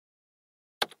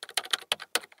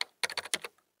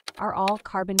Are all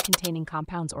carbon-containing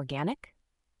compounds organic?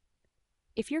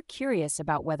 If you're curious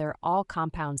about whether all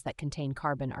compounds that contain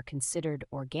carbon are considered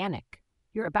organic,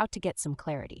 you're about to get some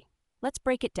clarity. Let's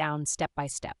break it down step by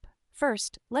step.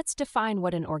 First, let's define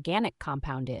what an organic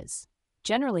compound is.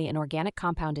 Generally, an organic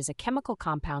compound is a chemical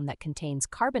compound that contains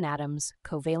carbon atoms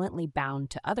covalently bound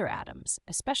to other atoms,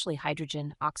 especially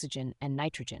hydrogen, oxygen, and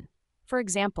nitrogen. For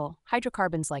example,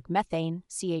 hydrocarbons like methane,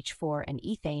 CH4, and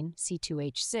ethane,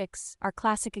 C2H6, are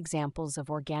classic examples of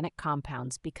organic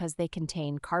compounds because they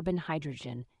contain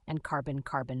carbon-hydrogen and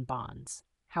carbon-carbon bonds.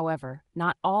 However,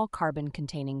 not all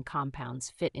carbon-containing compounds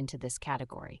fit into this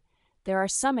category. There are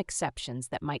some exceptions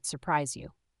that might surprise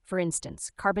you. For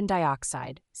instance, carbon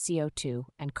dioxide, CO2,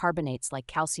 and carbonates like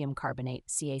calcium carbonate,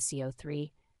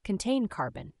 CaCO3, contain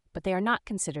carbon, but they are not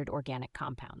considered organic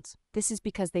compounds. This is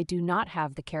because they do not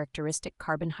have the characteristic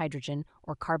carbon-hydrogen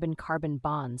or carbon-carbon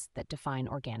bonds that define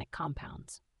organic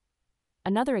compounds.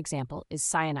 Another example is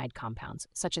cyanide compounds,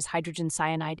 such as hydrogen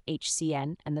cyanide,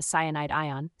 HCN, and the cyanide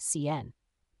ion, CN.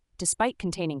 Despite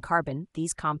containing carbon,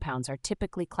 these compounds are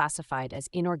typically classified as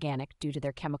inorganic due to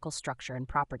their chemical structure and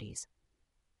properties.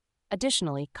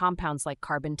 Additionally, compounds like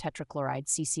carbon tetrachloride,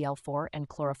 CCl4, and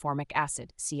chloroformic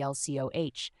acid,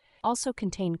 ClCOH, also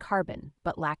contain carbon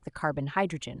but lack the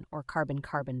carbon-hydrogen or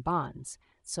carbon-carbon bonds,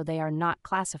 so they are not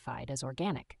classified as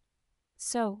organic.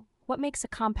 So, what makes a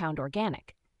compound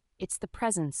organic? It's the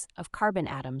presence of carbon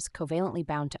atoms covalently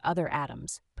bound to other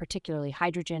atoms, particularly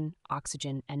hydrogen,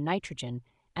 oxygen, and nitrogen,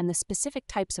 and the specific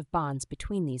types of bonds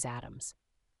between these atoms.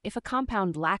 If a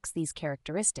compound lacks these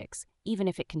characteristics, even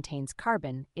if it contains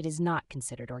carbon, it is not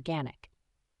considered organic.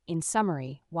 In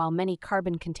summary, while many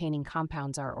carbon-containing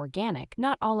compounds are organic,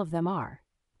 not all of them are.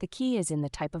 The key is in the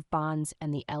type of bonds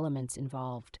and the elements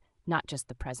involved, not just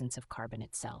the presence of carbon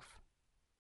itself.